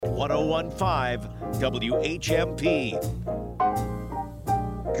1015 WHMP.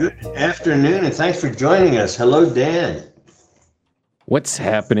 Good afternoon, and thanks for joining us. Hello, Dan. What's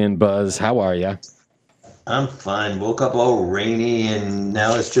happening, Buzz? How are you? I'm fine. Woke up all rainy, and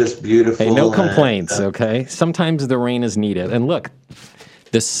now it's just beautiful. Hey, no complaints, okay? Sometimes the rain is needed. And look,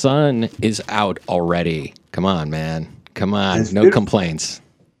 the sun is out already. Come on, man. Come on. No beautiful. Complaints.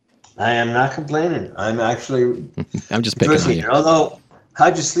 I am not complaining. I'm actually I'm just picking on you. Although,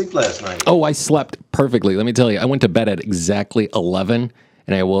 how'd you sleep last night? Oh, I slept perfectly. Let me tell you, I went to bed at exactly 11,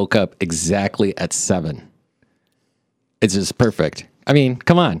 and I woke up exactly at 7. It's just perfect. I mean,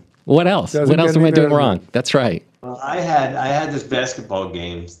 come on. What else? What else am I doing wrong? That's right. Well, I had this basketball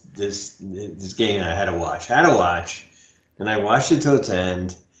game, this game I had to watch, and I watched it till its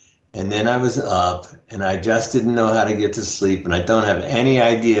end, and then I was up, and I just didn't know how to get to sleep, and I don't have any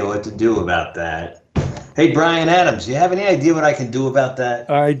idea what to do about that. Hey, Brian Adams, you have any idea what I can do about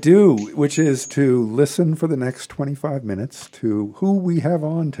that? I do, which is to listen for the next 25 minutes to who we have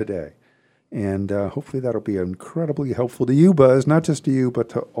on today. And hopefully that'll be incredibly helpful to you, Buzz, not just to you, but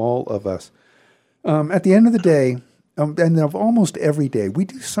to all of us. At the end of the day, and of almost every day, we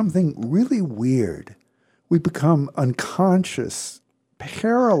do something really weird. We become unconscious,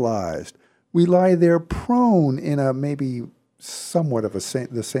 paralyzed. We lie there prone in a maybe somewhat of the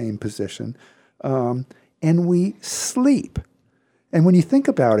same position, and we sleep. And when you think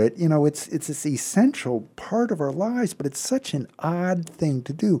about it, you know, it's this essential part of our lives, but it's such an odd thing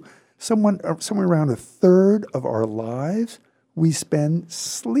to do. Somewhere around a third of our lives we spend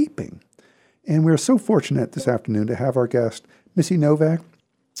sleeping. And we're so fortunate this afternoon to have our guest, Missy Novak.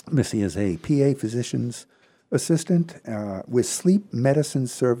 Missy is a PA physician's assistant with Sleep Medicine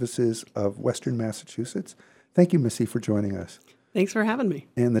Services of Western Massachusetts. Thank you, Missy, for joining us. Thanks for having me.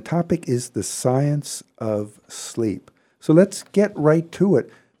 And the topic is the science of sleep. So let's get right to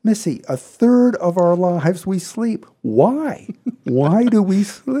it. Missy, a third of our lives we sleep. Why? Why do we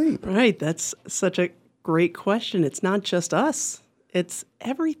sleep? Right. That's such a great question. It's not just us. It's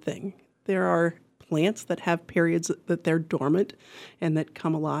everything. There are plants that have periods that they're dormant and that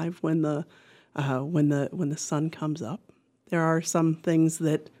come alive when the sun comes up. There are some things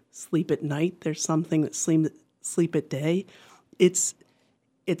that sleep at night. There's some things that sleep at day. It's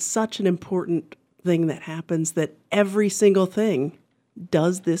such an important thing that happens that every single thing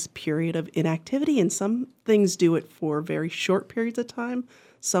does this period of inactivity, and some things do it for very short periods of time.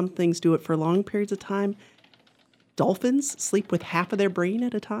 Some things do it for long periods of time. Dolphins sleep with half of their brain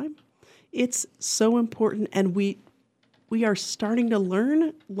at a time. It's so important, and we are starting to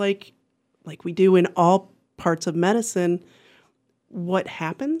learn, like we do in all parts of medicine, what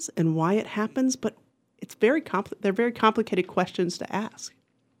happens and why it happens, but it's they're very complicated questions to ask.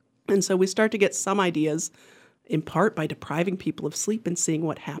 And so we start to get some ideas, in part by depriving people of sleep and seeing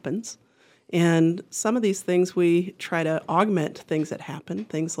what happens. And some of these things we try to augment things that happen,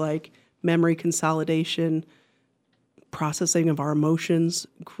 things like memory consolidation, processing of our emotions,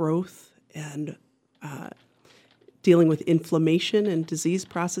 growth, and dealing with inflammation and disease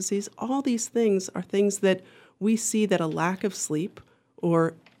processes. All these things are things that we see that a lack of sleep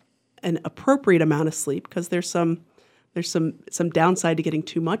or an appropriate amount of sleep, because there's some downside to getting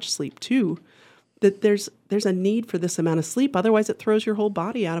too much sleep too, that there's a need for this amount of sleep. Otherwise, it throws your whole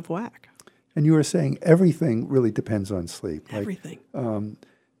body out of whack. And you were saying everything really depends on sleep. Everything.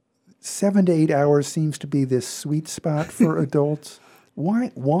 7 to 8 hours seems to be this sweet spot for adults.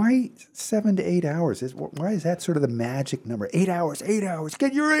 Why 7 to 8 hours? Why is that sort of the magic number? 8 hours, 8 hours.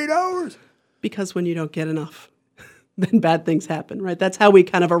 Get your 8 hours. Because when you don't get enough, then bad things happen, right? That's how we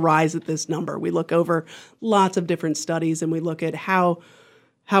kind of arise at this number. We look over lots of different studies and we look at how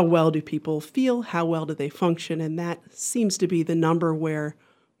well do people feel, how well do they function, and that seems to be the number where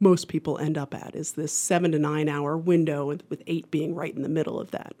most people end up at, is this 7 to 9 hour window, with 8 being right in the middle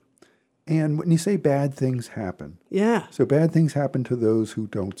of that. And when you say bad things happen, yeah. So bad things happen to those who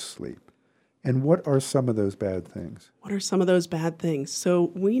don't sleep. And what are some of those bad things? What are some of those bad things?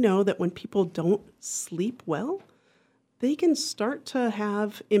 So we know that when people don't sleep well, they can start to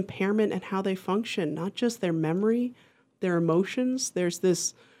have impairment in how they function, not just their memory, their emotions. There's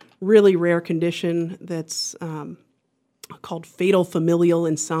this really rare condition that's called fatal familial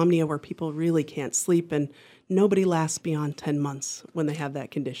insomnia, where people really can't sleep, and nobody lasts beyond 10 months when they have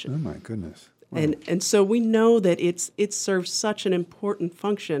that condition. Oh my goodness. Wow. And so we know that it serves such an important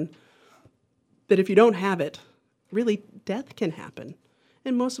function that if you don't have it, really death can happen.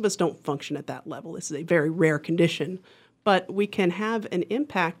 And most of us don't function at that level. This is a very rare condition, but we can have an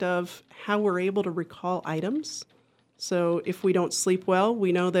impact of how we're able to recall items. So if we don't sleep well,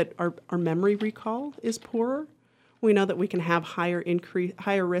 we know that our memory recall is poorer. we know that we can have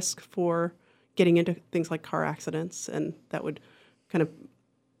higher risk for getting into things like car accidents, and that would kind of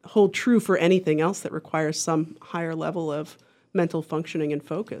hold true for anything else that requires some higher level of mental functioning and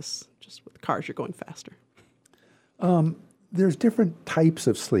focus. Just with cars, you're going faster. There's different types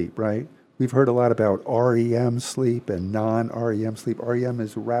of sleep, right? We've heard a lot about REM sleep and non-REM sleep. REM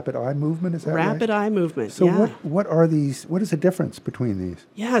is rapid eye movement, is that right? Rapid eye movement, So yeah. what are these? What is the difference between these?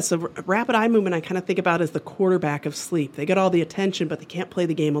 Yeah, so rapid eye movement I kind of think about as the quarterback of sleep. They get all the attention, but they can't play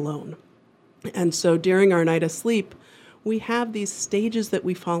the game alone. And so during our night of sleep, we have these stages that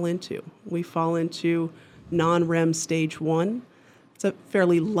we fall into. We fall into non-REM stage 1. It's a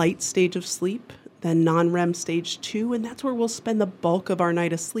fairly light stage of sleep. Then non-REM stage 2, and that's where we'll spend the bulk of our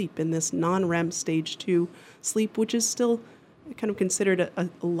night of sleep, in this non-REM stage 2 sleep, which is still kind of considered a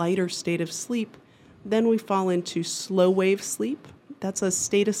lighter state of sleep. Then we fall into slow wave sleep. That's a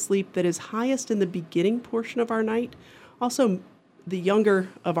state of sleep that is highest in the beginning portion of our night. Also, the younger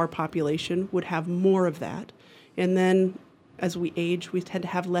of our population would have more of that. And then as we age, we tend to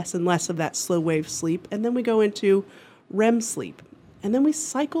have less and less of that slow wave sleep. And then we go into REM sleep. And then we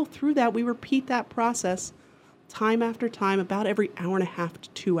cycle through that. We repeat that process time after time, about every hour and a half to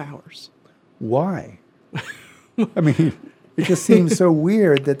 2 hours. Why? I mean, it just seems so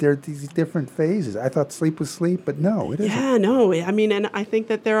weird that there are these different phases. I thought sleep was sleep, but no, it isn't. Yeah, no. I mean, and I think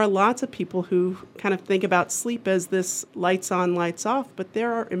that there are lots of people who kind of think about sleep as this lights on, lights off, but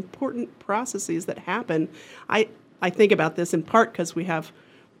there are important processes that happen. I think about this in part because we have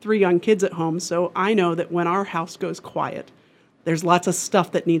 3 young kids at home, so I know that when our house goes quiet, there's lots of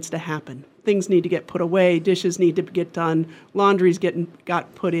stuff that needs to happen. Things need to get put away, dishes need to get done, laundry's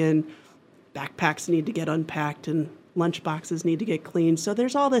got put in, backpacks need to get unpacked, and lunch boxes need to get cleaned. So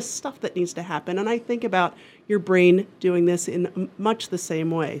there's all this stuff that needs to happen. And I think about your brain doing this in much the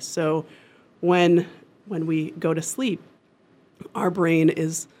same way. So when we go to sleep, our brain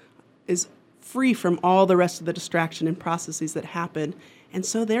is free from all the rest of the distraction and processes that happen. And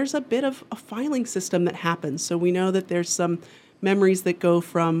so there's a bit of a filing system that happens. So we know that there's some memories that go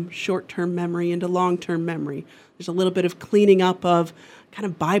from short-term memory into long-term memory. There's a little bit of cleaning up of kind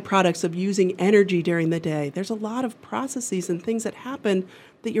of byproducts of using energy during the day. There's a lot of processes and things that happen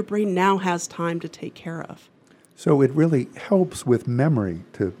that your brain now has time to take care of. So it really helps with memory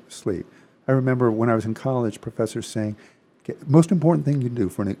to sleep. I remember when I was in college, professors saying, most important thing you can do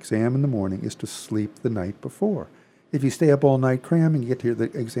for an exam in the morning is to sleep the night before. If you stay up all night cramming, you get to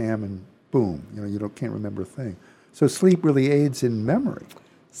the exam and boom, you can't remember a thing. So sleep really aids in memory.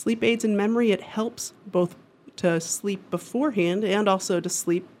 Sleep aids in memory. It helps both to sleep beforehand and also to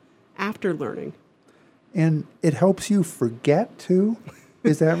sleep after learning. And it helps you forget, too?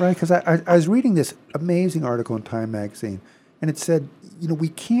 Is that right? Because I was reading this amazing article in Time magazine, and it said, we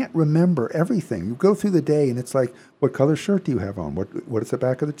can't remember everything. You go through the day, and it's like, what color shirt do you have on? What is the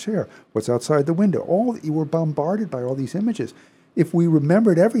back of the chair? What's outside the window? You were bombarded by all these images. If we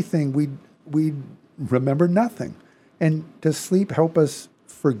remembered everything, we'd remember nothing. And does sleep help us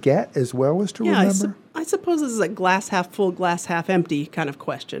forget as well as to remember? I suppose this is a glass half full, glass half empty kind of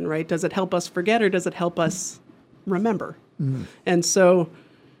question, right? Does it help us forget or does it help us remember? Mm. And so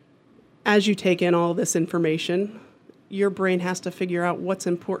as you take in all this information, your brain has to figure out what's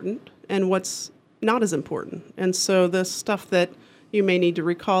important and what's not as important. And so the stuff that you may need to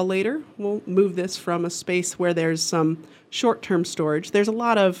recall later, we'll move this from a space where there's some short-term storage. There's a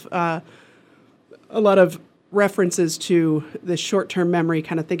lot of references to the short-term memory.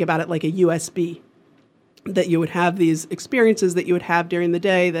 Kind of think about it like a USB, that you would have these experiences that you would have during the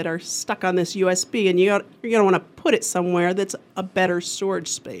day that are stuck on this USB, and you're going to want to put it somewhere that's a better storage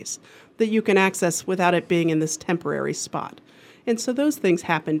space that you can access without it being in this temporary spot. And so those things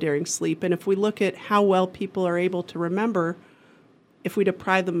happen during sleep. And if we look at how well people are able to remember, if we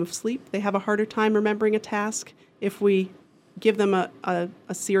deprive them of sleep, they have a harder time remembering a task. If we give them a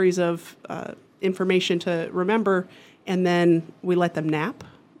series of information to remember, and then we let them nap,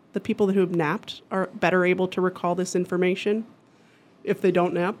 the people who have napped are better able to recall this information. If they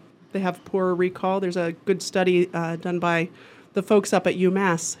don't nap, they have poorer recall. There's a good study done by the folks up at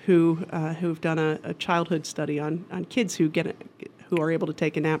UMass who've done a childhood study on kids who are able to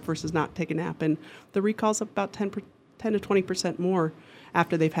take a nap versus not take a nap, and the recall's about 10 to 20% more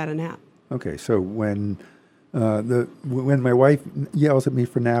after they've had a nap. Okay, so when my wife yells at me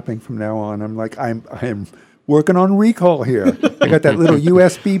for napping from now on, I'm like, I'm working on recall here. I got that little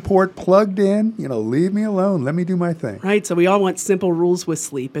USB port plugged in. Leave me alone. Let me do my thing. Right. So we all want simple rules with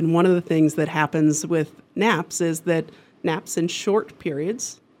sleep, and one of the things that happens with naps is that naps in short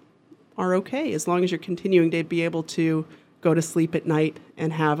periods are okay as long as you're continuing to be able to go to sleep at night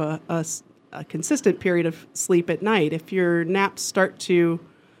and have a a consistent period of sleep at night. If your naps start to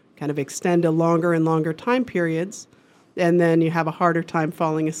kind of extend to longer and longer time periods, and then you have a harder time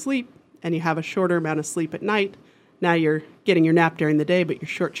falling asleep, and you have a shorter amount of sleep at night, now you're getting your nap during the day, but you're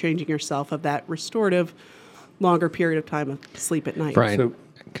shortchanging yourself of that restorative, longer period of time of sleep at night. Brian,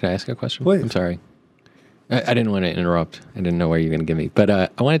 can I ask a question? Please. I'm sorry. I didn't want to interrupt. I didn't know where you were going to give me. But I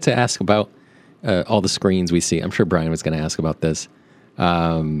wanted to ask about all the screens we see. I'm sure Brian was going to ask about this.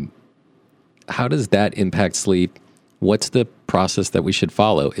 How does that impact sleep? What's the process that we should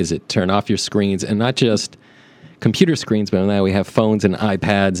follow? Is it turn off your screens, and not just computer screens, but now we have phones and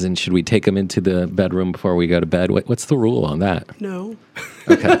iPads, and should we take them into the bedroom before we go to bed? What's the rule on that? No.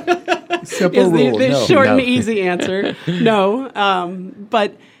 Okay. Simple rule. The No. short No. and easy answer. No.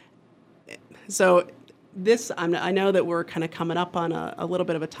 But so this, I know that we're kind of coming up on a little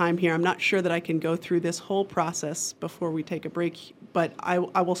bit of a time here. I'm not sure that I can go through this whole process before we take a break, but I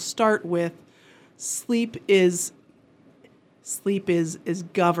will start with sleep is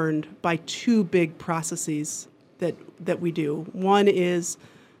governed by two big processes that we do. One is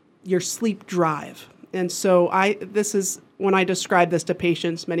your sleep drive. And so this is when I describe this to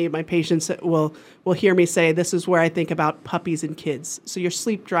patients, many of my patients will hear me say, this is where I think about puppies and kids. So your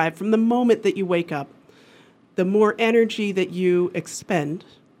sleep drive, from the moment that you wake up, the more energy that you expend,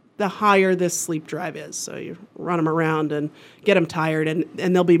 the higher this sleep drive is. So you run them around and get them tired, and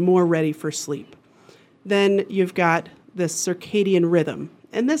they'll be more ready for sleep. Then you've got this circadian rhythm.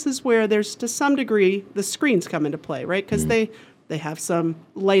 And this is where there's, to some degree, the screens come into play, right? Because they have some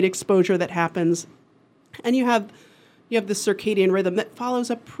light exposure that happens. And you have the circadian rhythm that follows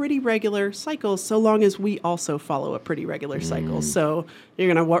a pretty regular cycle, so long as we also follow a pretty regular cycle. So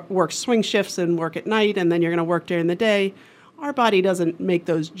you're going to work swing shifts and work at night, and then you're going to work during the day. Our body doesn't make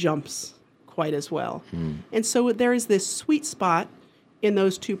those jumps quite as well. And so there is this sweet spot in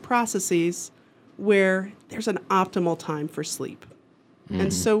those two processes where there's an optimal time for sleep.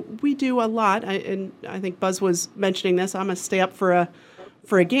 And so we do a lot, and I think Buzz was mentioning this, I'm going to stay up for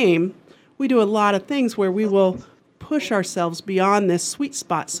a game. We do a lot of things where we will push ourselves beyond this sweet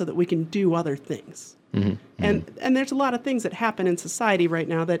spot so that we can do other things. And there's a lot of things that happen in society right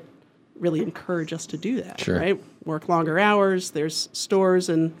now that really encourage us to do that, right? Work longer hours. There's stores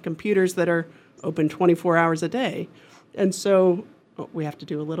and computers that are open 24 hours a day. And so we have to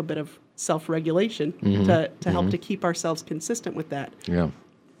do a little bit of self-regulation to help to keep ourselves consistent with that. Yeah.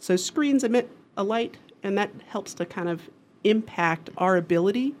 So screens emit a light, and that helps to kind of impact our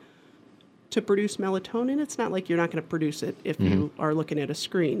ability to produce melatonin. It's not like you're not going to produce it if you are looking at a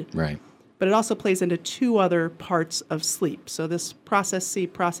screen. Right. But it also plays into two other parts of sleep. So this process C,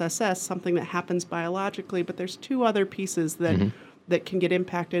 process S, something that happens biologically, but there's two other pieces that can get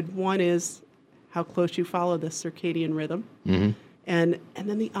impacted. One is how close you follow the circadian rhythm. And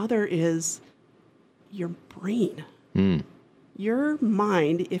then the other is your brain. Your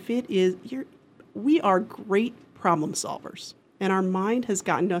mind, we are great problem solvers. And our mind has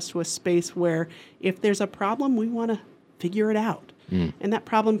gotten us to a space where if there's a problem, we want to figure it out. And that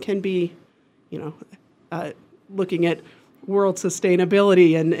problem can be, looking at world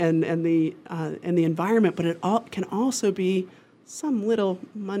sustainability and the environment, but it can also be some little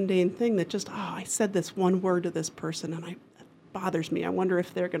mundane thing that just, I said this one word to this person and it bothers me. I wonder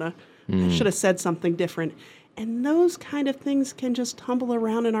if they're going to, I should have said something different. And those kind of things can just tumble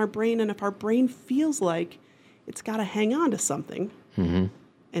around in our brain. And if our brain feels like it's got to hang on to something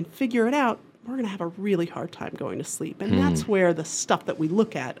and figure it out, we're going to have a really hard time going to sleep. And that's where the stuff that we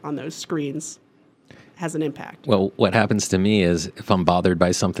look at on those screens has an impact. Well, what happens to me is if I'm bothered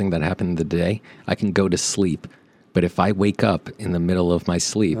by something that happened in the day, I can go to sleep. But if I wake up in the middle of my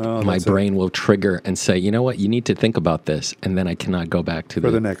sleep, my brain will trigger and say, you know what, you need to think about this. And then I cannot go back to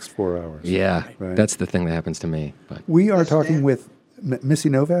for the next 4 hours. Yeah, Right. That's the thing that happens to me. But We are talking with Missy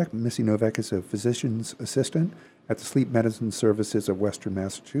Novak. Missy Novak is a physician's assistant at the Sleep Medicine Services of Western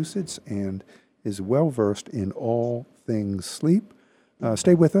Massachusetts and is well-versed in all things sleep.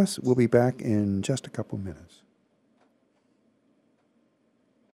 Stay with us. We'll be back in just a couple minutes.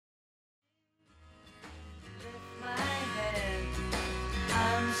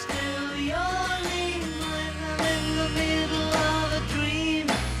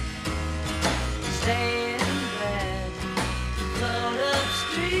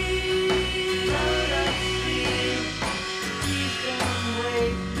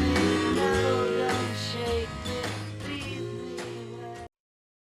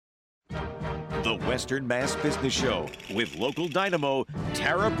 The Western Mass Business Show with local dynamo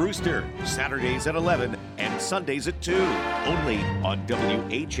Tara Brewster, Saturdays at 11 and Sundays at 2, only on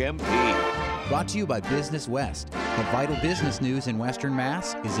WHMP. Brought to you by Business West. The vital business news in Western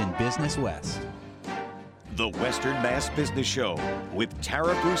Mass is in Business West. The Western Mass Business Show with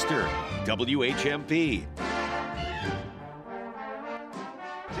Tara Brewster, WHMP.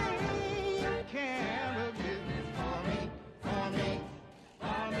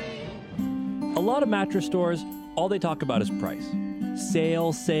 A lot of mattress stores, all they talk about is price.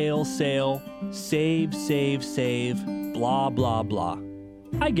 Sale, sale, sale, save, save, save, blah, blah, blah.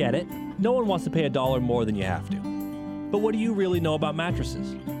 I get it. No one wants to pay $1 more than you have to. But what do you really know about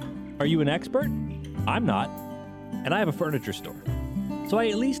mattresses? Are you an expert? I'm not. And I have a furniture store. So I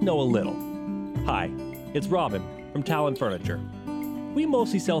at least know a little. Hi, it's Robin from Talon Furniture. We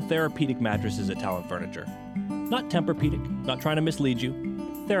mostly sell therapeutic mattresses at Talon Furniture. Not Tempur-Pedic, not trying to mislead you.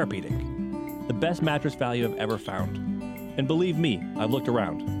 Therapeutic. The best mattress value I've ever found. And believe me, I've looked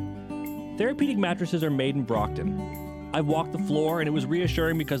around. Therapeutic mattresses are made in Brockton. I've walked the floor and it was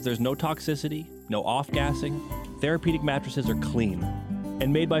reassuring because there's no toxicity, no off-gassing. Therapeutic mattresses are clean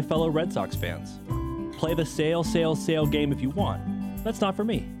and made by fellow Red Sox fans. Play the sale, sale, sale game if you want. That's not for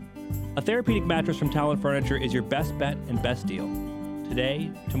me. A therapeutic mattress from Talon Furniture is your best bet and best deal. Today,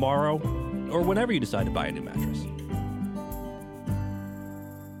 tomorrow, or whenever you decide to buy a new mattress.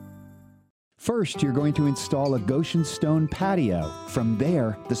 First, you're going to install a Goshen stone patio. From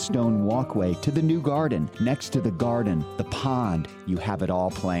there, the stone walkway to the new garden. Next to the garden, the pond. You have it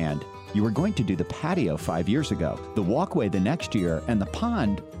all planned. You were going to do the patio 5 years ago, the walkway the next year, and the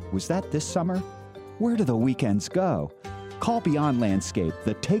pond, was that this summer? Where do the weekends go? Call Beyond Landscape,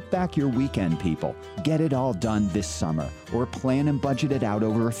 the Take Back Your Weekend people. Get it all done this summer, or plan and budget it out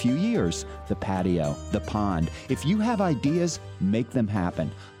over a few years. The patio, the pond. If you have ideas, make them happen.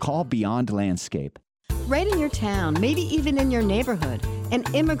 Call Beyond Landscape. Right in your town, maybe even in your neighborhood, an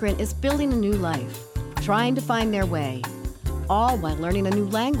immigrant is building a new life, trying to find their way, all while learning a new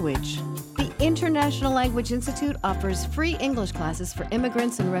language. The International Language Institute offers free English classes for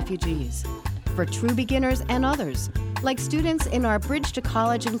immigrants and refugees, for true beginners and others, like students in our Bridge to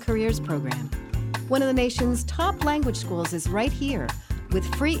College and Careers program. One of the nation's top language schools is right here, with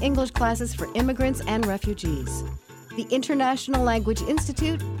free English classes for immigrants and refugees. The International Language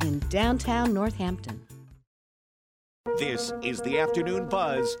Institute in downtown Northampton. This is the Afternoon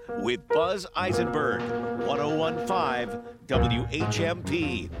Buzz with Buzz Eisenberg, 1015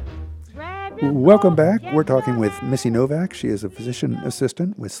 WHMP. Welcome back. We're talking with Missy Novak. She is a physician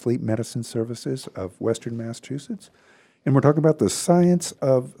assistant with Sleep Medicine Services of Western Massachusetts. And we're talking about the science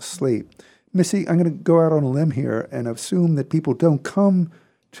of sleep. Missy, I'm going to go out on a limb here and assume that people don't come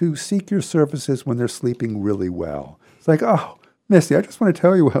to seek your services when they're sleeping really well. It's like, oh, Missy, I just want to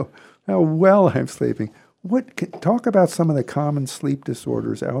tell you how well I'm sleeping. Talk about some of the common sleep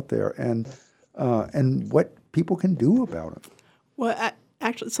disorders out there and what people can do about them. Well,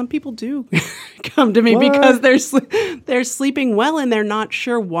 actually, some people do come to me because they're sleeping well and they're not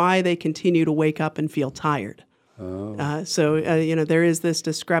sure why they continue to wake up and feel tired. So there is this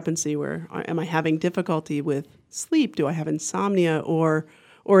discrepancy where am I having difficulty with sleep? Do I have insomnia, or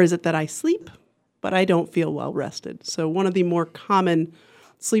is it that I sleep but I don't feel well rested? So one of the more common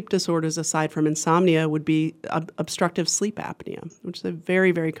sleep disorders aside from insomnia would be obstructive sleep apnea, which is a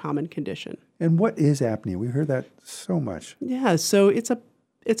very, very common condition. And what is apnea? We hear that so much. Yeah, so it's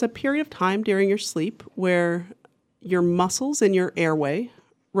a period of time during your sleep where your muscles in your airway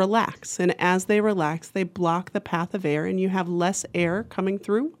relax. And as they relax, they block the path of air and you have less air coming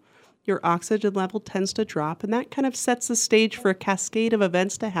through. Your oxygen level tends to drop, and that kind of sets the stage for a cascade of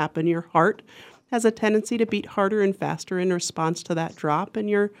events to happen. Your heart has a tendency to beat harder and faster in response to that drop, and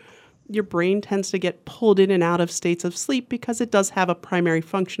your brain tends to get pulled in and out of states of sleep because it does have a primary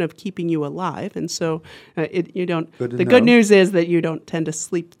function of keeping you alive. And so good news is that you don't tend to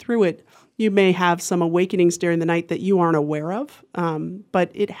sleep through it. You may have some awakenings during the night that you aren't aware of,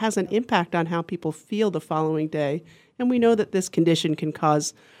 but it has an impact on how people feel the following day. And we know that this condition can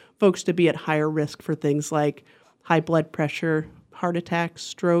cause folks to be at higher risk for things like high blood pressure, heart attack,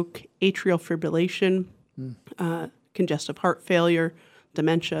 stroke, atrial fibrillation, congestive heart failure,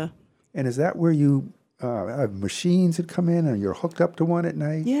 dementia. And is that where you have machines that come in and you're hooked up to one at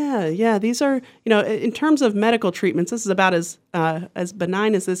night? Yeah. These are, in terms of medical treatments, this is about as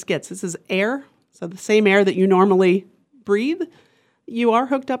benign as this gets. This is air, so the same air that you normally breathe. You are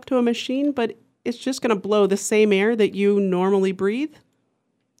hooked up to a machine, but it's just going to blow the same air that you normally breathe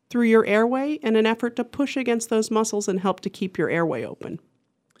through your airway in an effort to push against those muscles and help to keep your airway open.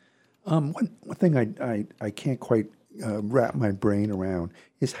 One thing I can't quite wrap my brain around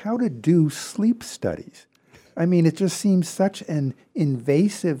is how to do sleep studies. I mean, it just seems such an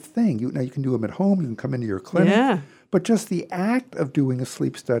invasive thing. Now you can do them at home. You can come into your clinic. Yeah. but just the act of doing a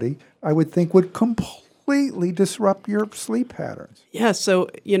sleep study, I would think, would completely disrupt your sleep patterns. Yeah, so,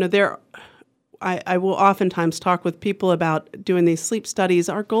 I will oftentimes talk with people about doing these sleep studies.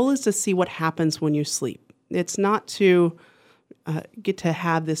 Our goal is to see what happens when you sleep. It's not to get to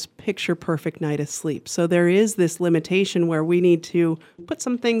have this picture-perfect night of sleep. So there is this limitation where we need to put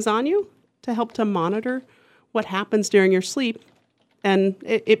some things on you to help to monitor what happens during your sleep. And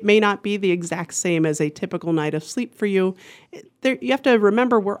it may not be the exact same as a typical night of sleep for you. You have to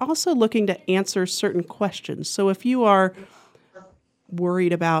remember, we're also looking to answer certain questions. So if you are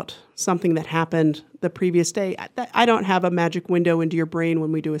worried about something that happened the previous day, I don't have a magic window into your brain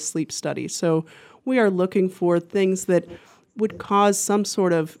when we do a sleep study. So we are looking for things that would cause some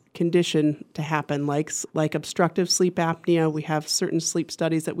sort of condition to happen, like obstructive sleep apnea. We have certain sleep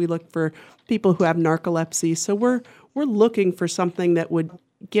studies that we look for people who have narcolepsy. So we're looking for something that would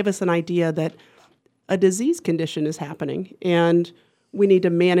give us an idea that a disease condition is happening, and we need to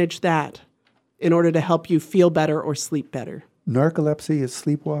manage that in order to help you feel better or sleep better. Narcolepsy is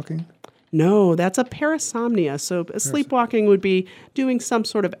sleepwalking? No, that's a parasomnia. So sleepwalking would be doing some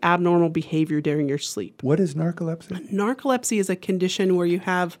sort of abnormal behavior during your sleep. What is narcolepsy? Narcolepsy is a condition where you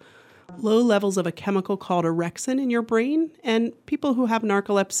have low levels of a chemical called orexin in your brain. And people who have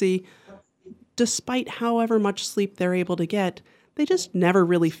narcolepsy, despite however much sleep they're able to get, they just never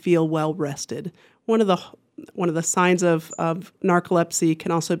really feel well rested. One of the signs of narcolepsy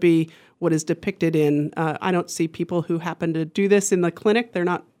can also be what is depicted in, I don't see people who happen to do this in the clinic. They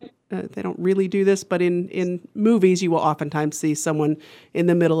don't really do this, but in movies, you will oftentimes see someone in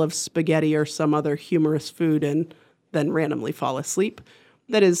the middle of spaghetti or some other humorous food and then randomly fall asleep.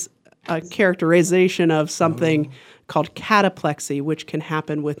 That is a characterization of something called cataplexy, which can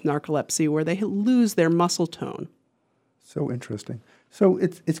happen with narcolepsy, where they lose their muscle tone. So interesting. So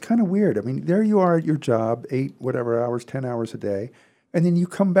it's kind of weird. I mean, there you are at your job, 8 whatever hours, 10 hours a day, and then you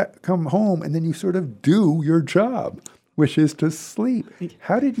come home, and then you sort of do your job, which is to sleep.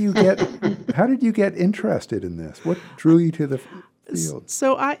 How did you get interested in this? What drew you to the field?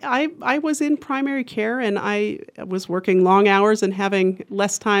 So I was in primary care, and I was working long hours and having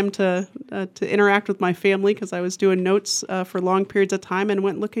less time to interact with my family because I was doing notes for long periods of time, and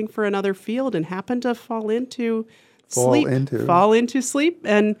went looking for another field and happened to fall into sleep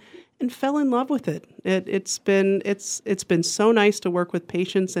and fell in love with it. It's been so nice to work with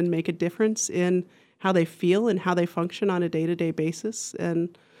patients and make a difference in how they feel and how they function on a day-to-day basis.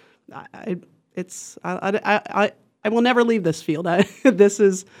 And I will never leave this field. This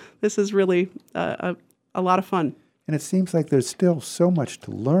is really a lot of fun. And it seems like there's still so much to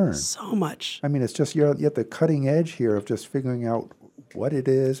learn. So much. I mean, it's just you're at the cutting edge here of just figuring out what it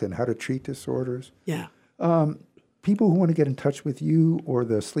is and how to treat disorders. Yeah. People who want to get in touch with you or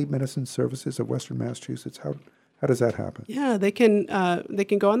the Sleep Medicine Services of Western Massachusetts, how does that happen? Yeah, they can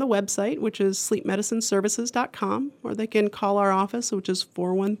go on the website, which is sleepmedicineservices.com, or they can call our office, which is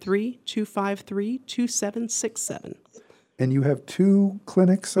 413-253-2767. And you have 2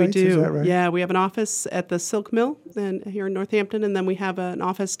 clinic sites, we do. Is that right? Yeah, we have an office at the Silk Mill here in Northampton, and then we have an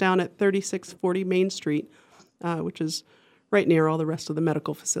office down at 3640 Main Street, which is right near all the rest of the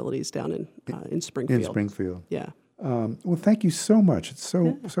medical facilities down in Springfield. In Springfield. Yeah. Well, thank you so much. It's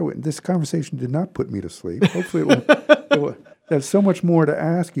so. This conversation did not put me to sleep. Hopefully, there's so much more to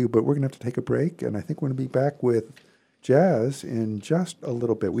ask you, but we're going to have to take a break, and I think we're going to be back with Jazz in just a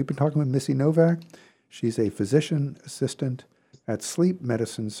little bit. We've been talking with Missy Novak. She's a physician assistant at Sleep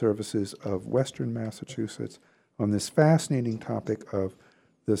Medicine Services of Western Massachusetts on this fascinating topic of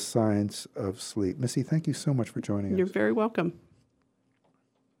the science of sleep. Missy, thank you so much for joining us. You're very welcome.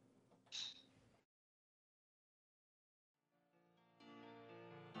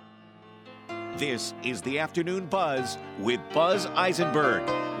 This is the Afternoon Buzz with Buzz Eisenberg,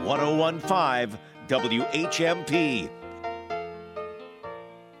 1015 WHMP.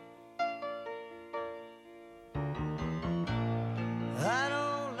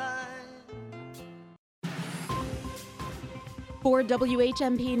 For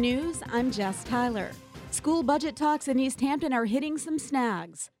WHMP News, I'm Jess Tyler. School budget talks in East Hampton are hitting some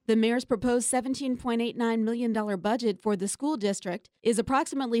snags. The mayor's proposed $17.89 million budget for the school district is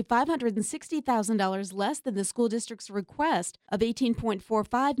approximately $560,000 less than the school district's request of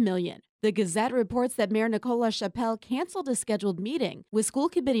 $18.45 million. The Gazette reports that Mayor Nicole LaChapelle canceled a scheduled meeting with school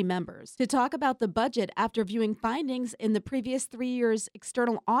committee members to talk about the budget after viewing findings in the previous 3 years'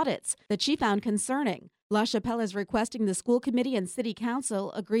 external audits that she found concerning. LaChapelle is requesting the school committee and city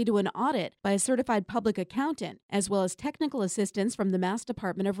council agree to an audit by a certified public accountant, as well as technical assistance from the Mass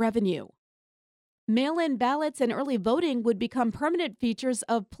Department of Revenue. Mail-in ballots and early voting would become permanent features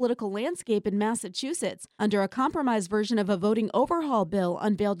of political landscape in Massachusetts under a compromise version of a voting overhaul bill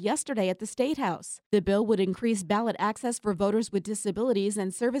unveiled yesterday at the State House. The bill would increase ballot access for voters with disabilities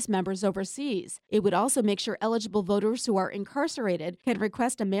and service members overseas. It would also make sure eligible voters who are incarcerated can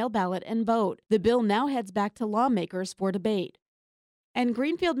request a mail ballot and vote. The bill now heads back to lawmakers for debate. And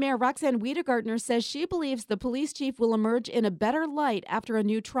Greenfield Mayor Roxanne Wiedegardner says she believes the police chief will emerge in a better light after a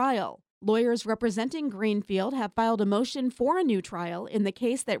new trial. Lawyers representing Greenfield have filed a motion for a new trial in the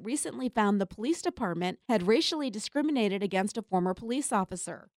case that recently found the police department had racially discriminated against a former police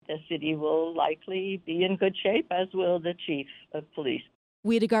officer. The city will likely be in good shape, as will the chief of police.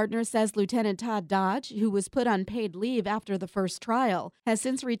 Wiedegardner says Lieutenant Todd Dodge, who was put on paid leave after the first trial, has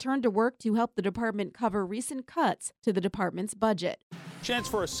since returned to work to help the department cover recent cuts to the department's budget. Chance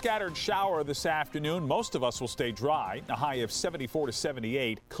for a scattered shower this afternoon. Most of us will stay dry. A high of 74 to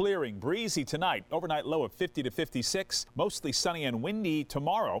 78. Clearing, breezy tonight. Overnight low of 50 to 56. Mostly sunny and windy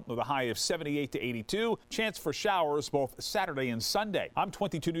tomorrow with a high of 78 to 82. Chance for showers both Saturday and Sunday. I'm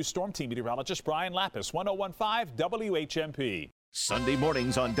 22 News Storm Team meteorologist Brian Lapis, 1015 WHMP. Sunday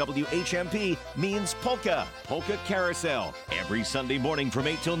mornings on WHMP means Polka Carousel. Every Sunday morning from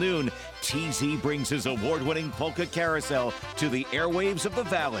 8 till noon, TZ brings his award-winning Polka Carousel to the airwaves of the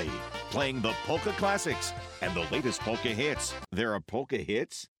Valley, playing the polka classics and the latest polka hits. There are polka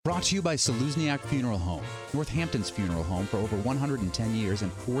hits? Brought to you by Saluzniak Funeral Home, Northampton's funeral home for over 110 years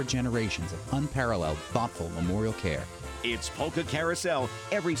and 4 generations of unparalleled, thoughtful memorial care. It's Polka Carousel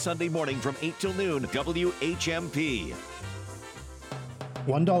every Sunday morning from 8 till noon, WHMP.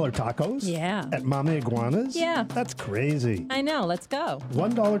 $1 tacos? Yeah. At Mama Iguana's? Yeah. That's crazy. I know. Let's go.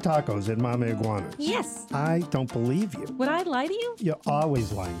 $1 tacos at Mama Iguana's? Yes. I don't believe you. Would I lie to you? You're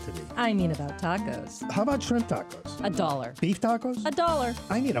always lying to me. I mean about tacos. How about shrimp tacos? $1. Beef tacos? $1.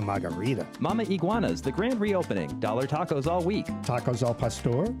 I need a margarita. Mama Iguana's, the grand reopening. $1 tacos all week. Tacos al pastor?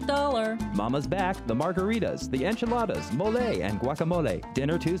 $1. Mama's back. The margaritas, the enchiladas, mole, and guacamole.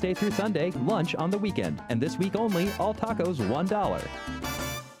 Dinner Tuesday through Sunday, lunch on the weekend. And this week only, all tacos $1.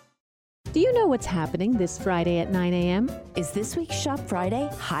 Do you know what's happening this Friday at 9 a.m.? Is this week's Shop Friday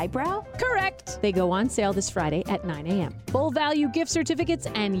highbrow? Correct. They go on sale this Friday at 9 a.m. Full value gift certificates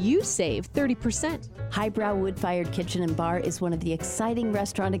and you save 30%. Highbrow Wood-Fired Kitchen and Bar is one of the exciting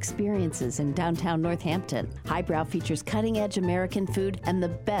restaurant experiences in downtown Northampton. Highbrow features cutting-edge American food and the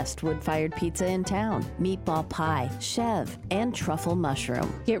best wood-fired pizza in town. Meatball pie, chev, and truffle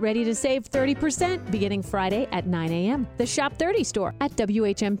mushroom. Get ready to save 30% beginning Friday at 9 a.m. The Shop 30 store at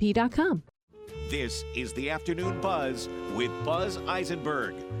WHMP.com. This is the Afternoon Buzz with Buzz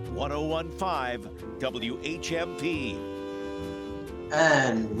Eisenberg, 1015 WHMP.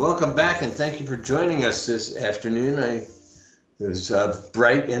 And welcome back, and thank you for joining us this afternoon. It was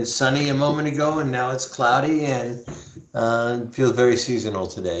bright and sunny a moment ago, and now it's cloudy and feels very seasonal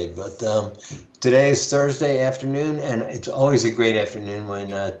today. But today is Thursday afternoon, and it's always a great afternoon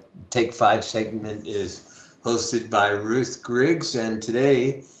when Take 5 segment is hosted by Ruth Griggs, and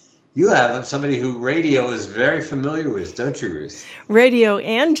today you have somebody who radio is very familiar with, don't you, Ruth? Radio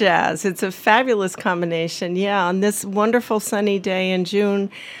and jazz. It's a fabulous combination. Yeah, on this wonderful sunny day in June,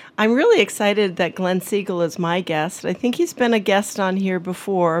 I'm really excited that Glenn Siegel is my guest. I think he's been a guest on here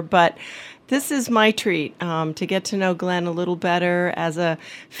before, but this is my treat to get to know Glenn a little better as a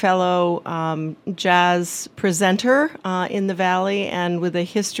fellow jazz presenter in the Valley and with a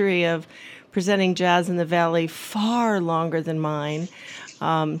history of presenting jazz in the Valley far longer than mine.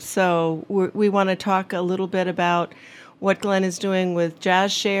 So we want to talk a little bit about what Glenn is doing with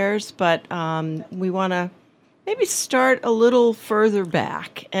Jazz Shares, but we want to maybe start a little further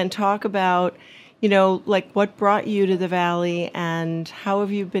back and talk about, like what brought you to the Valley and how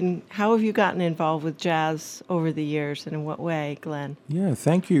have you gotten involved with jazz over the years and in what way, Glenn? Yeah,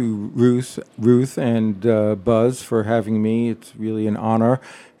 thank you, Ruth and Buzz for having me. It's really an honor.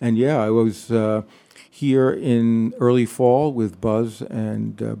 And yeah, I was here in early fall with Buzz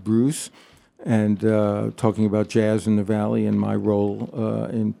and Bruce and talking about jazz in the Valley and my role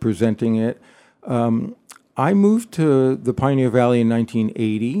in presenting it. I moved to the Pioneer Valley in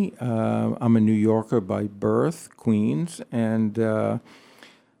 1980. I'm a New Yorker by birth, Queens, and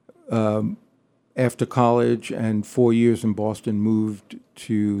after college and 4 years in Boston, moved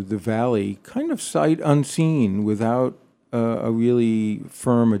to the Valley, kind of sight unseen, without a really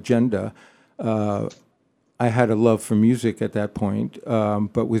firm agenda. I had a love for music at that point,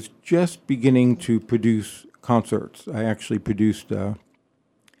 but was just beginning to produce concerts. I actually produced a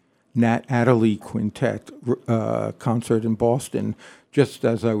Nat Adderley Quintet concert in Boston just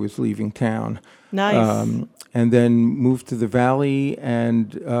as I was leaving town. Nice. And then moved to the Valley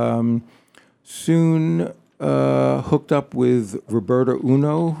and soon hooked up with Roberta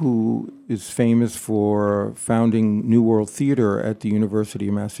Uno, who is famous for founding New World Theater at the University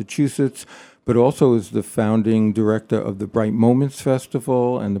of Massachusetts, but also is the founding director of the Bright Moments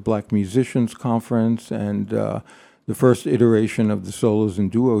Festival and the Black Musicians Conference and the first iteration of the Solos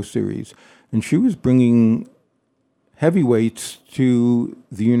and Duos series. And she was bringing heavyweights to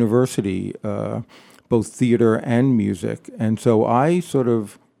the university, both theater and music. And so I sort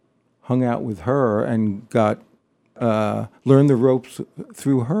of hung out with her and learned the ropes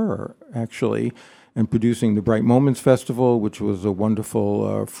through her, actually, and producing the Bright Moments Festival, which was a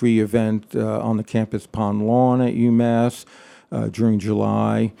wonderful free event on the campus pond lawn at UMass during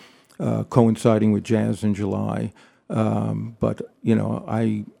July, coinciding with Jazz in July. But,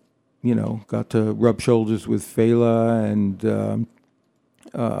 I got to rub shoulders with Fela and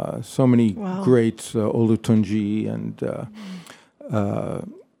so many greats, Olatunji and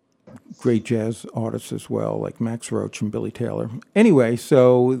great jazz artists as well, like Max Roach and Billy Taylor. Anyway,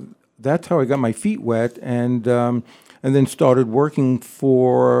 so that's how I got my feet wet, and then started working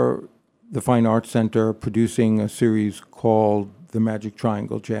for the Fine Arts Center, producing a series called the Magic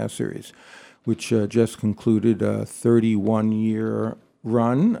Triangle Jazz Series, which just concluded a 31-year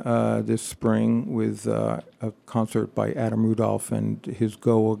run this spring with a concert by Adam Rudolph and his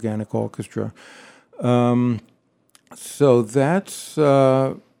Go Organic Orchestra. So that's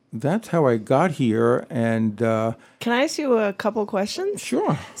how I got here. And can I ask you a couple questions?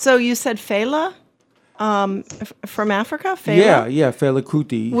 Sure. So you said Fela from Africa? Fela? Yeah, Fela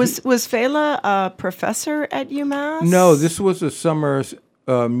Kuti. Was Fela a professor at UMass? No, this was a summer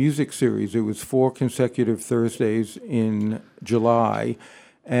music series. It was 4 consecutive Thursdays in July,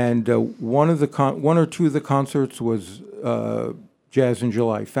 and one or two of the concerts was Jazz in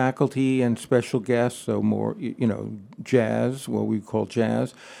July faculty and special guests, so more jazz, what we call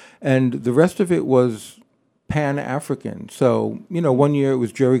jazz, and the rest of it was Pan-African. So 1 year it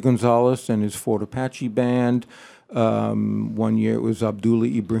was Jerry Gonzalez and his Fort Apache band. 1 year it was Abdullah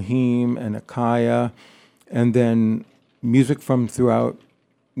Ibrahim and Akaya, and then music from throughout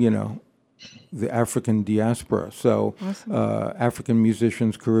the African diaspora. So awesome. African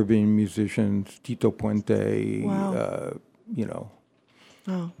musicians, Caribbean musicians, Tito Puente. Wow.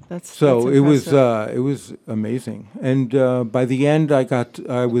 Oh, that's it was amazing. And by the end,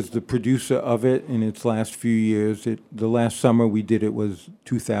 I was the producer of it in its last few years. The last summer we did it was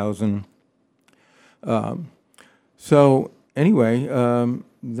 2000. So anyway,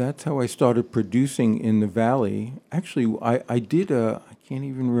 that's how I started producing in the Valley. Actually, I did I can't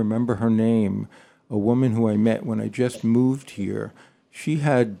even remember her name, a woman who I met when I just moved here. She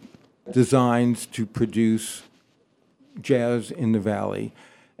had designs to produce jazz in the Valley,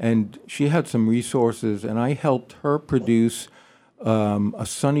 and she had some resources, and I helped her produce a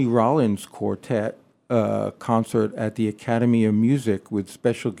Sonny Rollins quartet concert at the Academy of Music with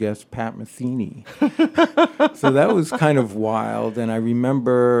special guest Pat Metheny. So that was kind of wild, and I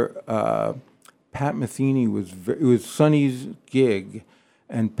remember Pat Metheny it was Sonny's gig,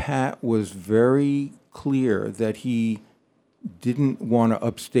 and Pat was very clear that he didn't want to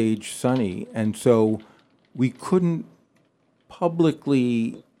upstage Sonny, and so we couldn't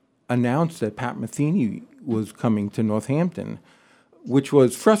publicly announced that Pat Metheny was coming to Northampton, which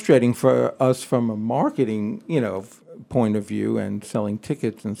was frustrating for us from a marketing, point of view and selling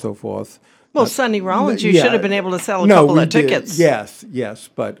tickets and so forth. Well, Sonny Rollins, you should have been able to sell a couple of tickets. Yes,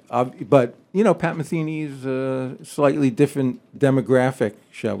 but Pat Metheny is a slightly different demographic,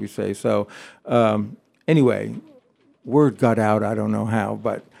 shall we say? So, anyway, word got out. I don't know how,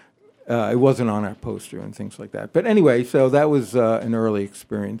 but it wasn't on our poster and things like that. But anyway, so that was an early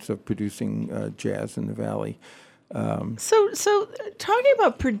experience of producing jazz in the Valley. So talking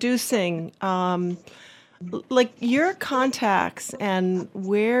about producing, like your contacts and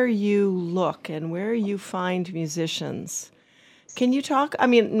where you look and where you find musicians, can you talk? I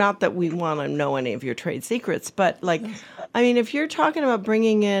mean, not that we want to know any of your trade secrets, but if you're talking about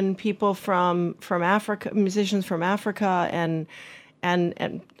bringing in people from Africa, musicians from Africa and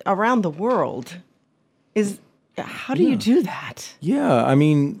around the world, how do you do that? Yeah,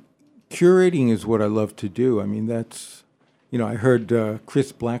 curating is what I love to do. That's, I heard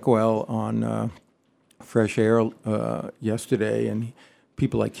Chris Blackwell on Fresh Air yesterday, and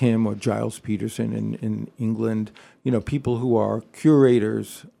people like him or Giles Peterson in England, people who are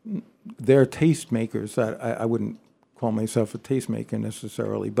curators, they're tastemakers. I wouldn't call myself a tastemaker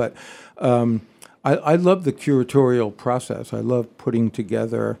necessarily, but I love the curatorial process. I love putting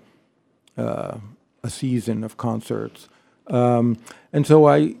together a season of concerts. And so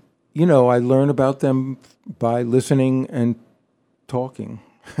I learn about them by listening and talking.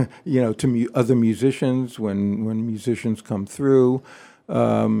 to other musicians when musicians come through.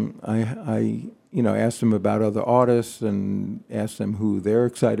 I ask them about other artists and ask them who they're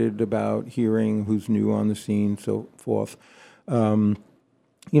excited about hearing, who's new on the scene, so forth. When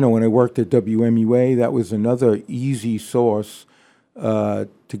I worked at WMUA, that was another easy source to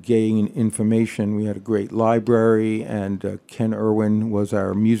gain information. We had a great library, and Ken Irwin was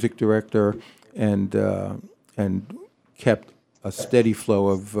our music director, and kept a steady flow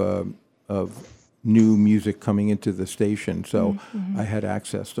of new music coming into the station. So I had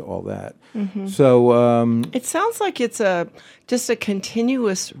access to all that. So it sounds like it's just a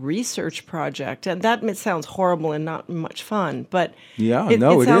continuous research project, and that sounds horrible and not much fun. But it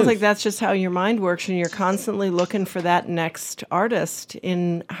sounds like that's just how your mind works, and you're constantly looking for that next artist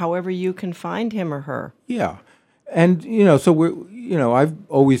in however you can find him or her. Yeah, and so I've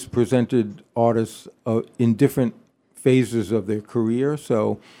always presented artists in different phases of their career.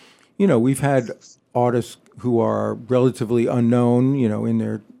 So, we've had artists who are relatively unknown, in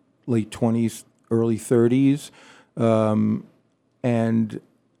their late 20s, early 30s. And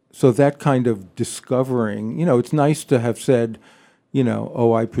so that kind of discovering, it's nice to have said,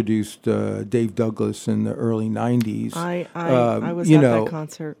 I produced Dave Douglas in the early 90s. I was at that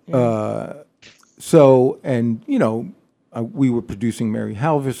concert. Yeah. We were producing Mary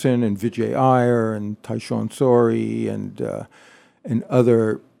Halverson and Vijay Iyer and Tyshawn Sori and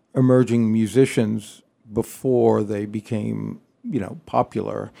other emerging musicians before they became,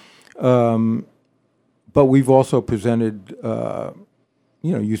 popular. But we've also presented,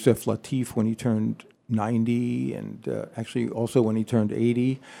 Yusef Lateef when he turned 90, and actually also when he turned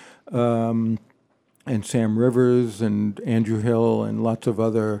 80, and Sam Rivers and Andrew Hill and lots of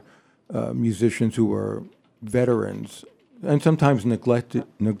other musicians who were veterans, and sometimes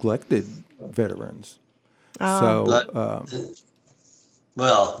neglected veterans.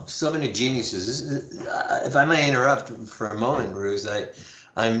 Well, so many geniuses. If I may interrupt for a moment, Ruth, I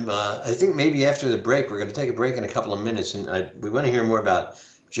think maybe after the break, we're going to take a break in a couple of minutes, and we want to hear more about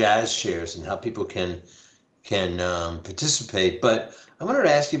jazz shares and how people can participate. But I wanted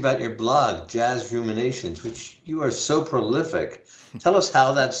to ask you about your blog, Jazz Ruminations, which you are so prolific. Tell us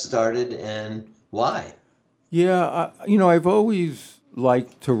how that started and why. Yeah, I've always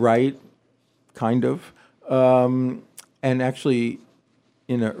liked to write, kind of. And actually,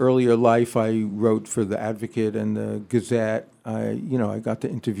 in an earlier life, I wrote for The Advocate and The Gazette. I got to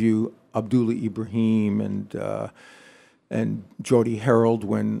interview Abdullah Ibrahim and Geordie Herald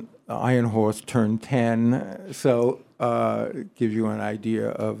when Iron Horse turned 10. So it gives you an idea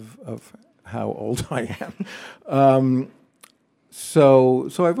of how old I am. So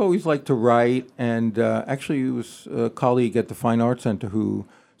I've always liked to write, and actually it was a colleague at the Fine Arts Center who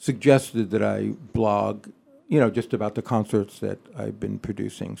suggested that I blog, just about the concerts that I've been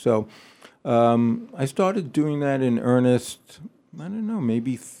producing. So I started doing that in earnest, I don't know,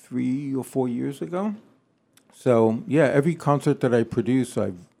 maybe 3 or 4 years ago. So yeah, every concert that I produce,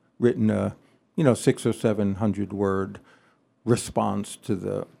 I've written a 600 or 700 word response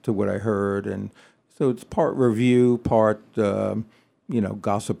to what I heard, and so it's part review, part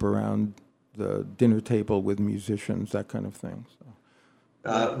gossip around the dinner table with musicians, that kind of thing. So.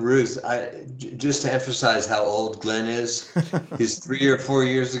 Ruth, just to emphasize how old Glenn is, his 3 or 4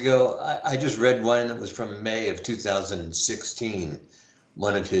 years ago, I just read one that was from May of 2016.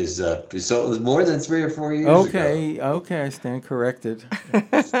 One of his, so it was more than 3 or 4 years ago. Okay, I stand corrected.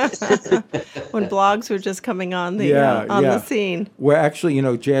 When blogs were just coming on the scene. Well, actually,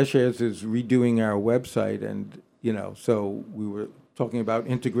 Jazz Shares is redoing our website, and so we were talking about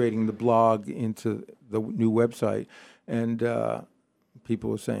integrating the blog into the new website, and people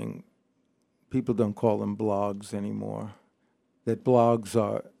were saying people don't call them blogs anymore. That blogs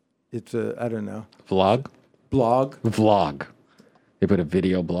are, I don't know. Vlog? Blog? Vlog. They put a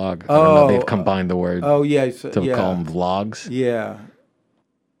video blog. I don't know. They've combined the word. Oh, yeah. To call them vlogs. Yeah.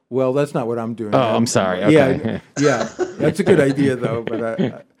 Well, that's not what I'm doing. Oh, I'm sorry. Okay. Yeah. That's a good idea, though.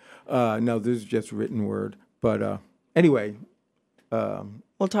 But no, this is just written word. But anyway.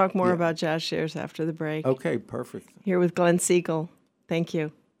 We'll talk more about Jazz Shares after the break. Okay, perfect. Here with Glenn Siegel. Thank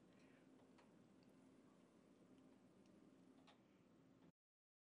you.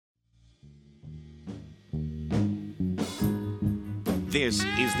 This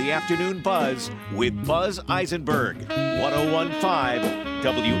is the Afternoon Buzz with Buzz Eisenberg, 101.5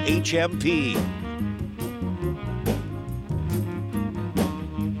 WHMP.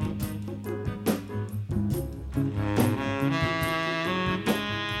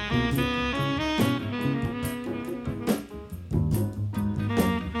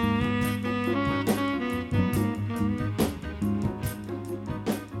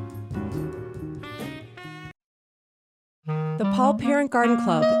 The Paul Parent Garden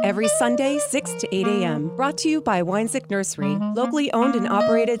Club, every Sunday, 6 to 8 a.m. Brought to you by Weinzick Nursery, locally owned and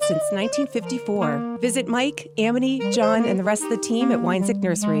operated since 1954. Visit Mike, Amity, John, and the rest of the team at Weinzick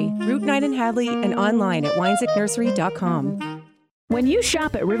Nursery, Route 9 in Hadley, and online at WeinzickNursery.com. When you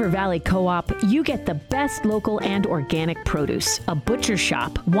shop at River Valley Co-op, you get the best local and organic produce, a butcher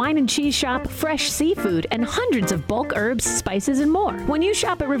shop, wine and cheese shop, fresh seafood, and hundreds of bulk herbs, spices, and more. When you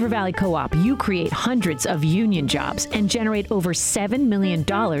shop at River Valley Co-op, you create hundreds of union jobs and generate over $7 million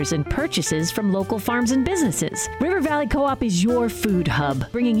in purchases from local farms and businesses. River Valley Co-op is your food hub,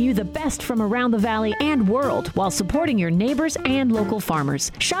 bringing you the best from around the valley and world while supporting your neighbors and local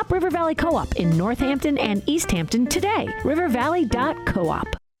farmers. Shop River Valley Co-op in Northampton and East Hampton today. rivervalley.co-op.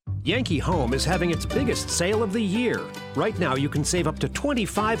 Yankee Home is having its biggest sale of the year. Right now, you can save up to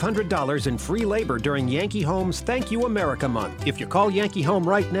 $2,500 in free labor during Yankee Home's Thank You America Month. If you call Yankee Home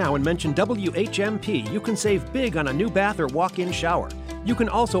right now and mention WHMP, you can save big on a new bath or walk-in shower. You can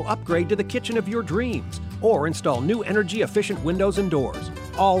also upgrade to the kitchen of your dreams or install new energy-efficient windows and doors,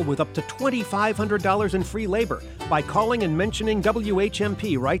 all with up to $2,500 in free labor by calling and mentioning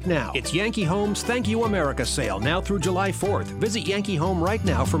WHMP right now. It's Yankee Home's Thank You America sale now through July 4th. Visit Yankee Home right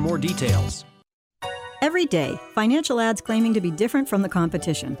now for more details. Every day, financial ads claiming to be different from the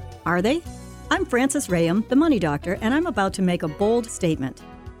competition. Are they? I'm Frances Rayam, the Money Doctor, and I'm about to make a bold statement.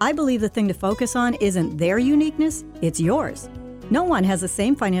 I believe the thing to focus on isn't their uniqueness, it's yours. No one has the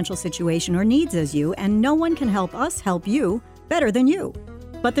same financial situation or needs as you, and no one can help us help you better than you.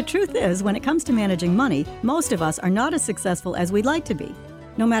 But the truth is, when it comes to managing money, most of us are not as successful as we'd like to be.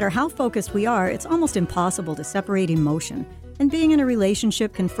 No matter how focused we are, it's almost impossible to separate emotion, and being in a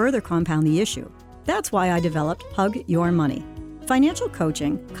relationship can further compound the issue. That's why I developed Hug Your Money. Financial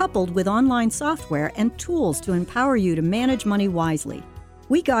coaching coupled with online software and tools to empower you to manage money wisely.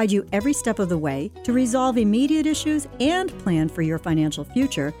 We guide you every step of the way to resolve immediate issues and plan for your financial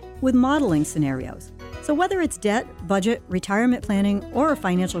future with modeling scenarios. So whether it's debt, budget, retirement planning, or a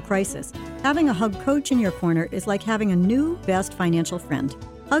financial crisis, having a Hug coach in your corner is like having a new best financial friend.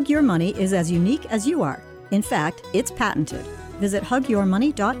 Hug Your Money is as unique as you are. In fact, it's patented. Visit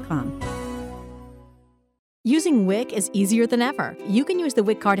hugyourmoney.com. Using WIC is easier than ever. You can use the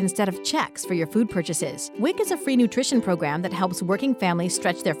WIC card instead of checks for your food purchases. WIC is a free nutrition program that helps working families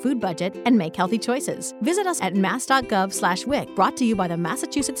stretch their food budget and make healthy choices. Visit us at mass.gov/WIC, brought to you by the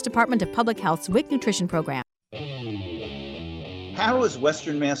Massachusetts Department of Public Health's WIC Nutrition Program. How is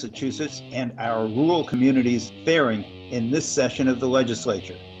Western Massachusetts and our rural communities faring in this session of the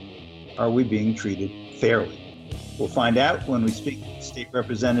legislature? Are we being treated fairly? We'll find out when we speak to State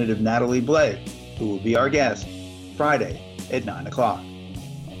Representative Natalie Blais, who will be our guest Friday at 9 o'clock.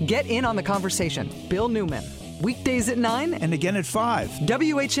 Get in on the conversation. Bill Newman. Weekdays at 9 and again at 5.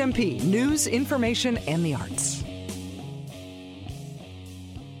 WHMP News, Information, and the Arts.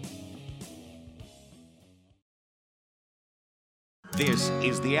 This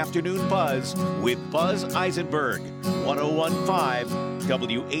is the Afternoon Buzz with Buzz Eisenberg, 1015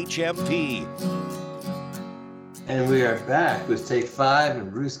 WHMP. And we are back with Take 5,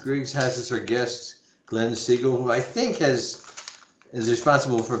 and Ruth Griggs has as her guest Glenn Siegel, who I think is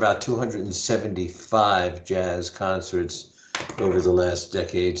responsible for about 275 jazz concerts over the last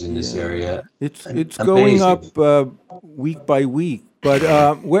decades in this area. It's going up week by week, but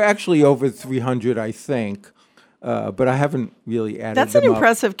we're actually over 300, I think. But I haven't really added That's them an up.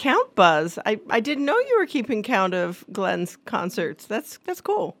 impressive count, Buzz. I didn't know you were keeping count of Glenn's concerts. That's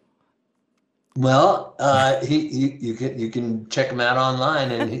cool. Well, you can check him out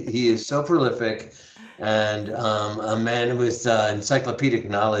online, and he is so prolific, and a man with encyclopedic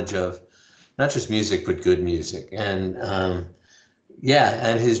knowledge of not just music but good music, and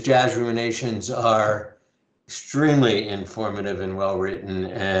and his jazz ruminations are extremely informative and well written,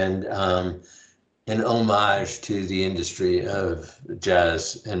 and an homage to the industry of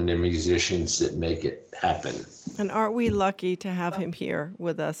jazz and the musicians that make it happen. And aren't we lucky to have him here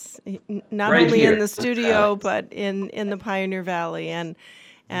with us, not Right only here. in the studio, but in the Pioneer Valley. And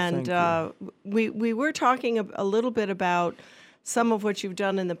we were talking a little bit about some of what you've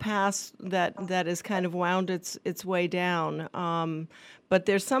done in the past that has kind of wound its way down. But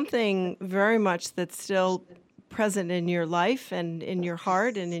there's something very much that's still present in your life and in your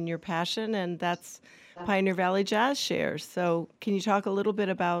heart and in your passion, and that's Pioneer Valley Jazz Shares. So can you talk a little bit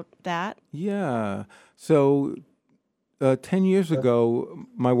about that? Yeah. So 10 years ago,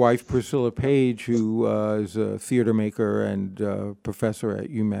 my wife, Priscilla Page, who is a theater maker and professor at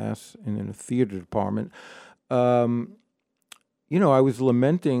UMass and in a theater department, I was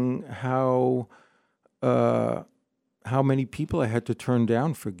lamenting how many people I had to turn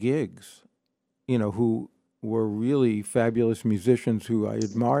down for gigs, who were really fabulous musicians who I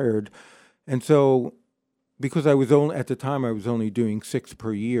admired. And so, because at the time I was only doing 6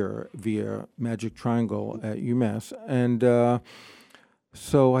 per year via Magic Triangle at UMass. And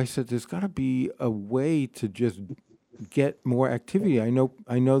so I said, there's got to be a way to just get more activity. I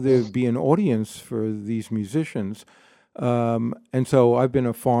know there'd be an audience for these musicians. And so I've been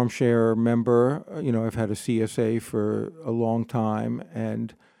a Farm Share member. I've had a CSA for a long time,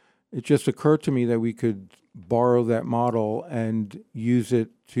 and it just occurred to me that we could borrow that model and use it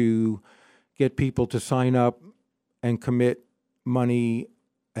to get people to sign up and commit money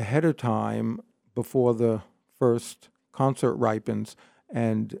ahead of time before the first concert ripens,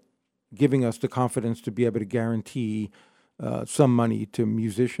 and giving us the confidence to be able to guarantee some money to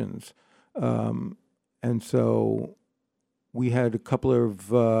musicians. And so we had a couple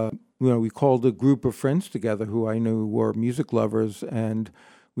of, we called a group of friends together who I knew were music lovers, and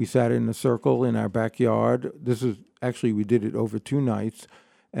we sat in a circle in our backyard. We did it over 2 nights,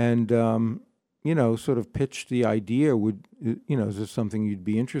 and, sort of pitched the idea, is this something you'd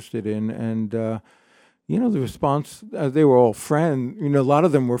be interested in? And, the response, they were all friends. A lot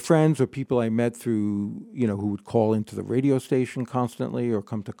of them were friends or people I met through, who would call into the radio station constantly or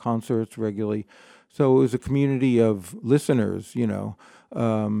come to concerts regularly. So it was a community of listeners,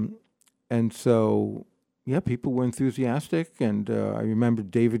 and so, people were enthusiastic. And I remember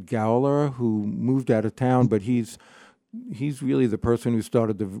David Gowler, who moved out of town, but he's really the person who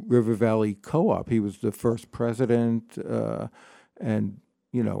started the River Valley Co-op. He was the first president and,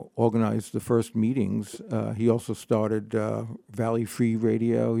 organized the first meetings. He also started Valley Free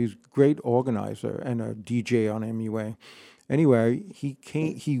Radio. He's a great organizer and a DJ on MUA. Anyway, he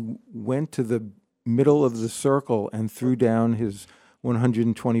went to the middle of the circle and threw down his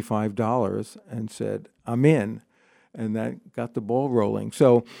 $125 and said, "I'm in," and that got the ball rolling.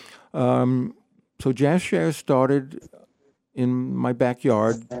 So, Jazz Share started in my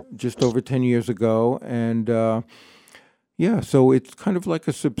backyard just over 10 years ago, and so it's kind of like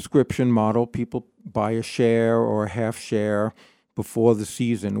a subscription model. People buy a share or a half share before the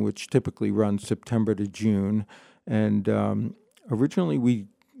season, which typically runs September to June, and originally we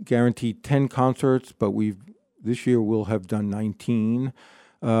guaranteed 10 concerts, but this year we'll have done 19.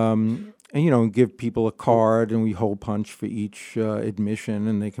 And give people a card, and we hole punch for each admission,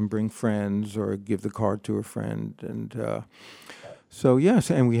 and they can bring friends or give the card to a friend. And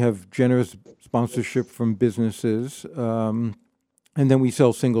and we have generous sponsorship from businesses, and then we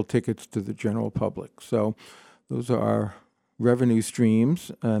sell single tickets to the general public. So those are our revenue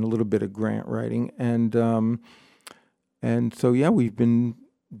streams and a little bit of grant writing. And so we've been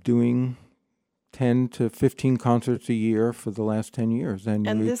doing 10 to 15 concerts a year for the last 10 years. And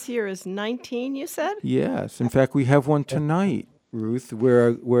this year is 19, you said? Yes. In fact, we have one tonight, Ruth.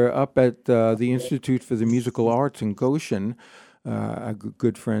 We're up at the Institute for the Musical Arts in Goshen. Our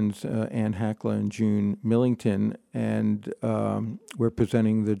good friends Ann Hackler and June Millington, and we're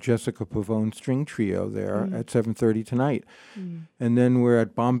presenting the Jessica Pavone String Trio there at 7:30 tonight. And then we're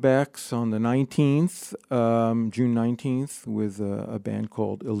at Bombeck's on the 19th, June 19th, with a band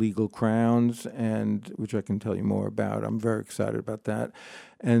called Illegal Crowns, which I can tell you more about. I'm very excited about that.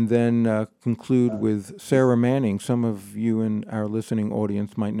 And then conclude with Sarah Manning. Some of you in our listening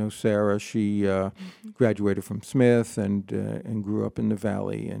audience might know Sarah. She graduated from Smith and grew up in the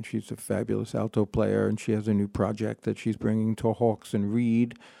Valley, and she's a fabulous alto player, and she has a new project that she's bringing to Hawks and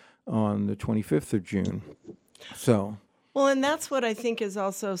Reed on the 25th of June. So... Well, and that's what I think is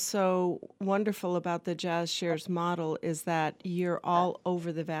also so wonderful about the Jazz Shares model, is that you're all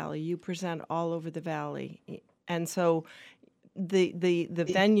over the Valley. You present all over the Valley. And so the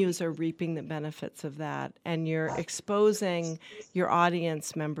venues are reaping the benefits of that, and you're exposing your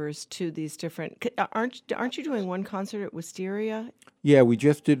audience members to these different... Aren't you doing one concert at Wisteria? Yeah, we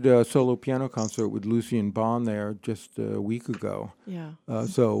just did a solo piano concert with Lucien Bond there just a week ago. Yeah.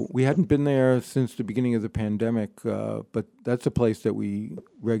 So we hadn't been there since the beginning of the pandemic, but that's a place that we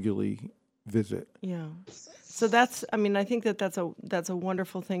regularly visit. Yeah. So that's, I think that's a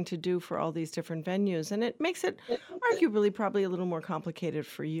wonderful thing to do for all these different venues, and it makes it arguably probably a little more complicated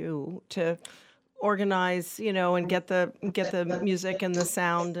for you to organize, and get the music and the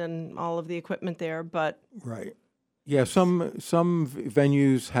sound and all of the equipment there, but right. Yeah, some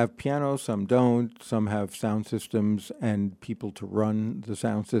venues have piano, some don't. Some have sound systems and people to run the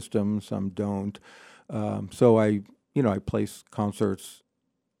sound system. Some don't. So I place concerts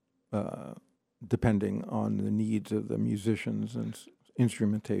depending on the needs of the musicians and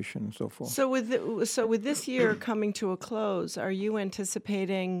instrumentation and so forth. So with this year coming to a close, are you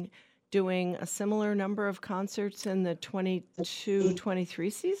anticipating doing a similar number of concerts in the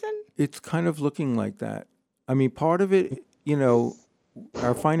 22-23 season? It's kind of looking like that. I mean, part of it, you know,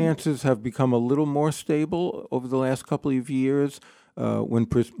 our finances have become a little more stable over the last couple of years. When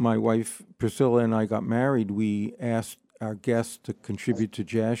my wife Priscilla and I got married, we asked our guests to contribute to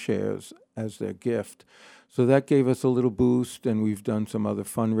Jazz Shares as their gift. So that gave us a little boost, and we've done some other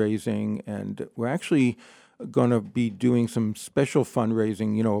fundraising, and we're actually going to be doing some special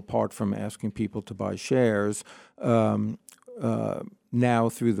fundraising, you know, apart from asking people to buy shares, now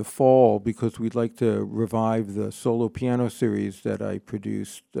through the fall, because we'd like to revive the solo piano series that I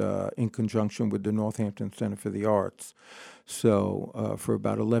produced in conjunction with the Northampton Center for the Arts. So for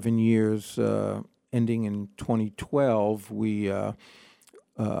about 11 years, ending in 2012, we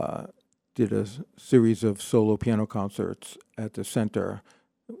did a series of solo piano concerts at the center.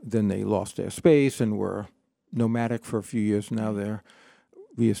 Then they lost their space and were nomadic for a few years. Now they're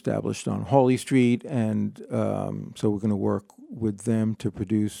reestablished on Hawley Street, and so we're going to work with them to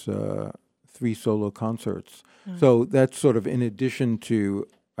produce 3 solo concerts. So that's sort of in addition to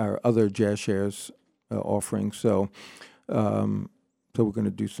our other Jazz Shares offerings. So we're going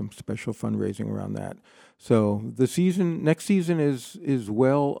to do some special fundraising around that. So the next season is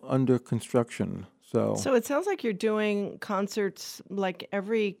well under construction. So it sounds like you're doing concerts like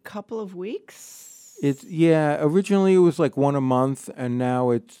every couple of weeks. Originally it was like 1 a month, and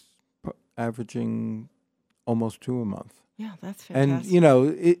now it's averaging almost 2 a month. Yeah, that's fantastic. And, you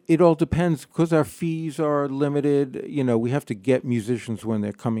know, it all depends because our fees are limited. You know, we have to get musicians when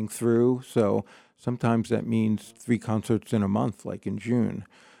they're coming through. So sometimes that means 3 concerts in a month, like in June.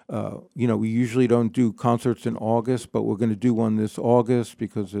 You know, we usually don't do concerts in August, but we're going to do one this August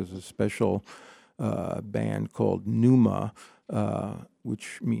because there's a special band called Pneuma,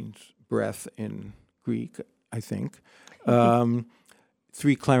 which means breath in Greek, I think.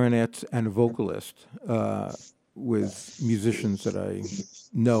 3 clarinets and a vocalist with musicians that I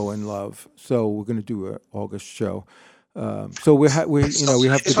know and love. So we're going to do an August show. So we have I just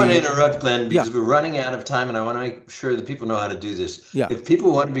want to interrupt, Glenn, because we're running out of time, and I want to make sure that people know how to do this. Yeah. If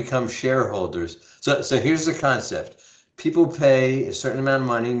people want to become shareholders, so here's the concept. People pay a certain amount of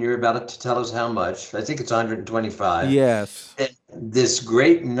money, and you're about to tell us how much. I think it's 125. Yes. And this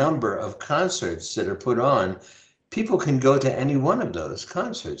great number of concerts that are put on, people can go to any one of those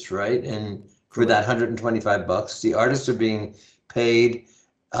concerts, right? And for that $125, the artists are being paid,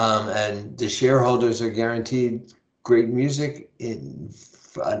 and the shareholders are guaranteed great music, an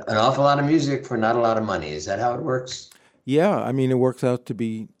awful lot of music for not a lot of money. Is that how it works? Yeah, I mean, it works out to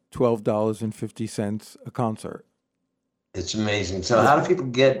be $12.50 a concert. It's amazing. So how do people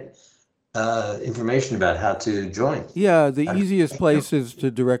get information about how to join? Yeah, the easiest place is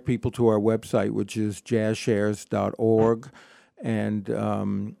to direct people to our website, which is jazzshares.org.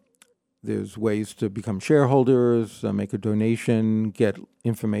 And there's ways to become shareholders, make a donation, get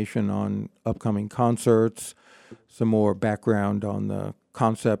information on upcoming concerts, some more background on the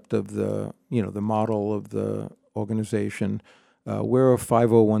concept of the model of the organization. We're a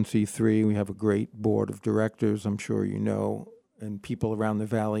 501c3. We have a great board of directors, I'm sure you know, and people around the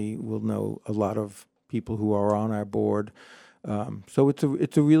Valley will know a lot of people who are on our board. So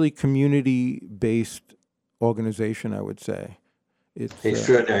it's a really community-based organization, I would say. It's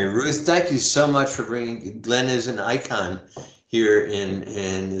extraordinary. Ruth, thank you so much for bringing. Glenn is an icon here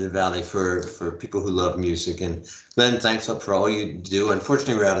in the Valley for people who love music. And Glenn, thanks for all you do.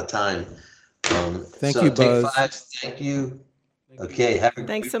 Unfortunately, we're out of time. Thank you, Buzz. Take 5. Thank you. Okay.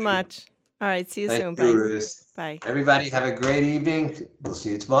 Thanks so much. All right. See you soon. Bye. Ruth. Bye. Everybody have a great evening. We'll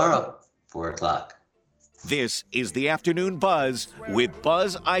see you tomorrow, 4 o'clock. This is the Afternoon Buzz with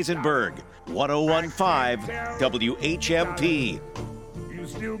Buzz Eisenberg, 101.5 WHMP. You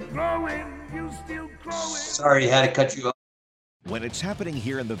still growing, you still growing. Sorry, had to cut you off. When it's happening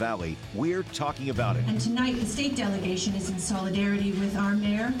here in the Valley, we're talking about it. And tonight, the state delegation is in solidarity with our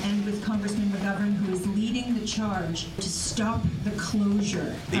mayor and with Congressman McGovern, who is leading the charge to stop the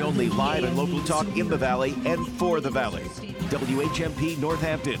closure. The only live and local talk in the Valley and for the Valley. WHMP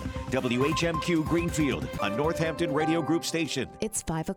Northampton, WHMQ Greenfield, a Northampton Radio Group station. It's 5 o'clock.